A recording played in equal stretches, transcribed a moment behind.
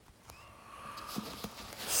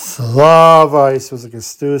Slava Isusa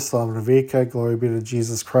Christus, Slava Navika, glory be to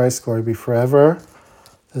Jesus Christ, glory be forever.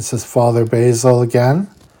 This is Father Basil again,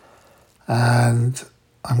 and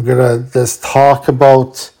I'm going to just talk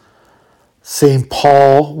about St.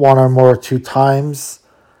 Paul one or more 2 times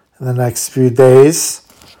in the next few days,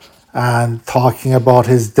 and talking about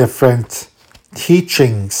his different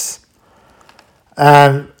teachings.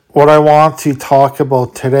 And what I want to talk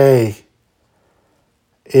about today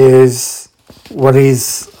is what he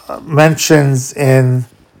mentions in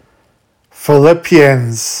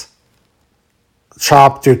Philippians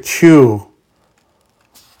chapter 2.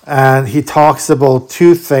 And he talks about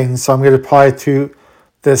 2 things, so I'm going to apply to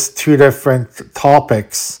this 2 different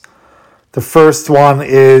topics. The first one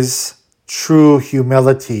is true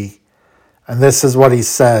humility. And this is what he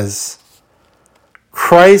says.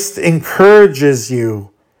 Christ encourages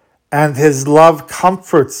you, and his love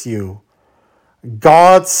comforts you.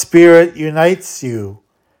 God's Spirit unites you,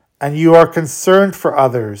 and you are concerned for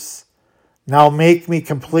others. Now make me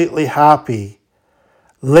completely happy.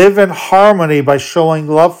 Live in harmony by showing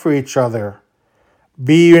love for each other.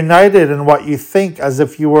 Be united in what you think as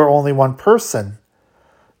if you were only one person.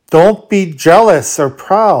 Don't be jealous or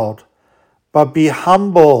proud, but be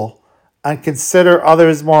humble and consider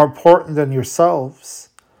others more important than yourselves.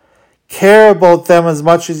 Care about them as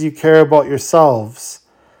much as you care about yourselves,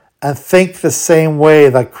 and think the same way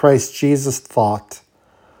that Christ Jesus thought.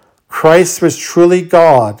 Christ was truly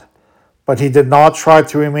God, but he did not try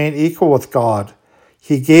to remain equal with God.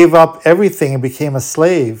 He gave up everything and became a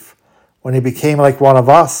slave when he became like one of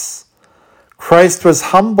us. Christ was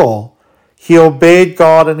humble. He obeyed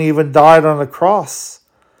God and even died on the cross.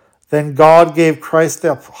 Then God gave Christ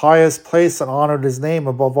the highest place and honored his name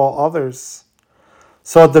above all others.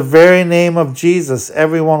 So at the very name of Jesus,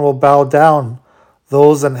 everyone will bow down,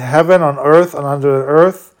 those in heaven, on earth, and under the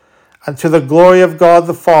earth, and to the glory of God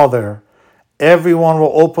the Father, everyone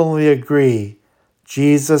will openly agree,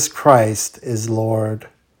 Jesus Christ is Lord.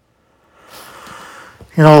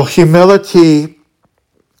 You know, humility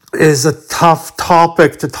is a tough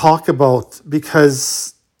topic to talk about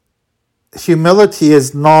because humility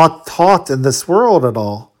is not taught in this world at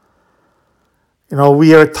all. You know,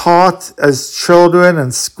 we are taught as children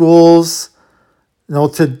in schools,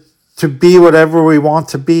 to be whatever we want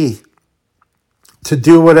to be, to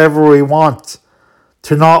do whatever we want,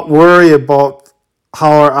 to not worry about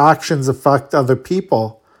how our actions affect other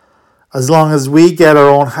people, as long as we get our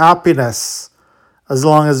own happiness, as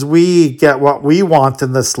long as we get what we want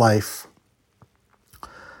in this life.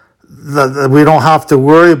 That we don't have to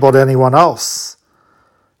worry about anyone else.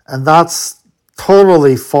 And that's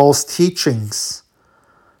totally false teachings.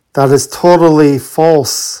 That is totally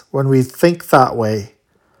false when we think that way.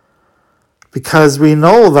 Because we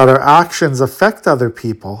know that our actions affect other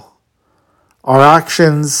people. Our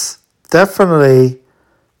actions definitely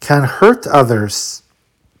can hurt others.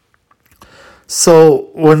 So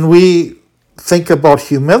when we think about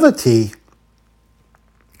humility,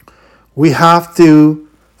 we have to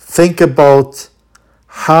think about,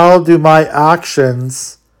 how do my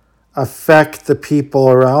actions affect the people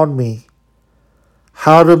around me?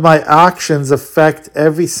 How do my actions affect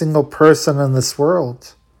every single person in this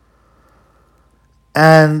world?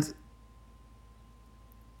 And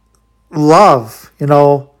love,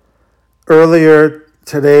 earlier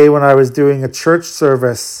today when I was doing a church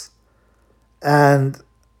service, and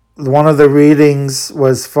one of the readings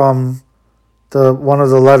was from one of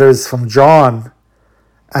the letters from John,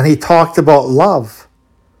 and he talked about love.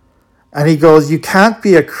 And he goes, you can't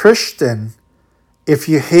be a Christian if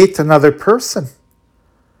you hate another person.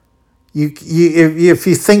 If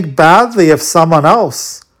you think badly of someone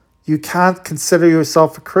else, you can't consider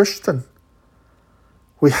yourself a Christian.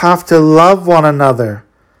 We have to love one another.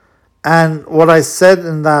 And what I said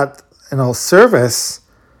in that service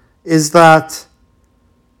is that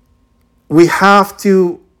we have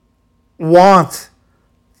to want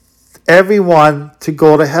everyone to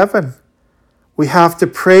go to heaven. We have to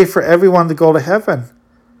pray for everyone to go to heaven.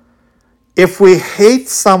 If we hate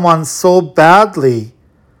someone so badly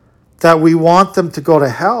that we want them to go to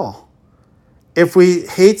hell, if we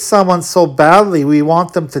hate someone so badly we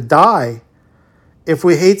want them to die, if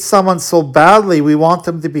we hate someone so badly we want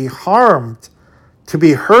them to be harmed, to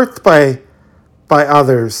be hurt by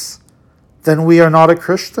others, then we are not a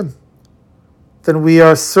Christian. Then we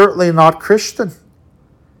are certainly not Christian.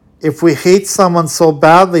 If we hate someone so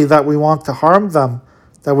badly that we want to harm them,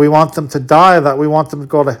 that we want them to die, that we want them to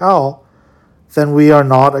go to hell, then we are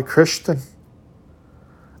not a Christian.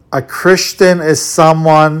 A Christian is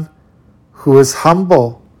someone who is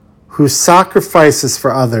humble, who sacrifices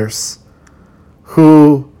for others,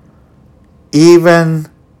 who even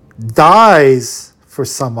dies for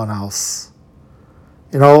someone else.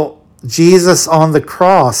 You know, Jesus on the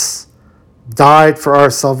cross died for our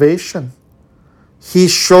salvation. He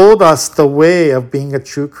showed us the way of being a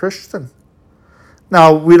true Christian.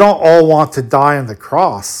 Now, we don't all want to die on the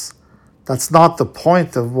cross. That's not the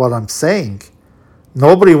point of what I'm saying.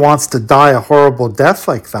 Nobody wants to die a horrible death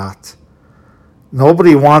like that.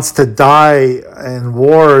 Nobody wants to die in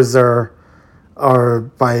wars or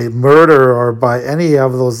by murder or by any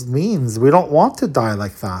of those means. We don't want to die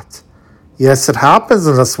like that. Yes, it happens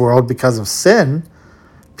in this world because of sin.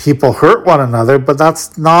 People hurt one another, but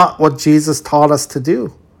that's not what Jesus taught us to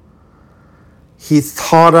do. He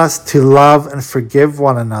taught us to love and forgive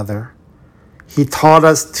one another. He taught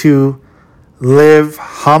us to live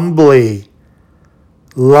humbly,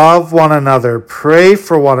 love one another, pray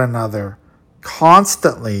for one another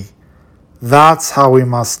constantly. That's how we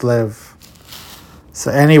must live. So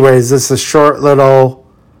anyways, this is a short little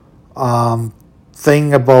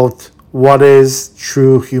thing about what is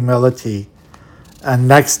true humility. And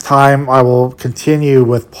next time I will continue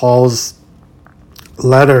with Paul's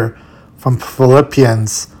letter from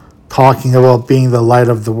Philippians talking about being the light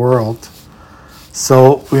of the world.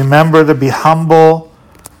 So remember to be humble.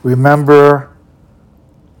 Remember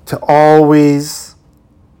to always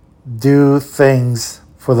do things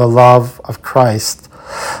for the love of Christ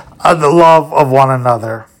and the love of one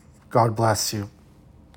another. God bless you.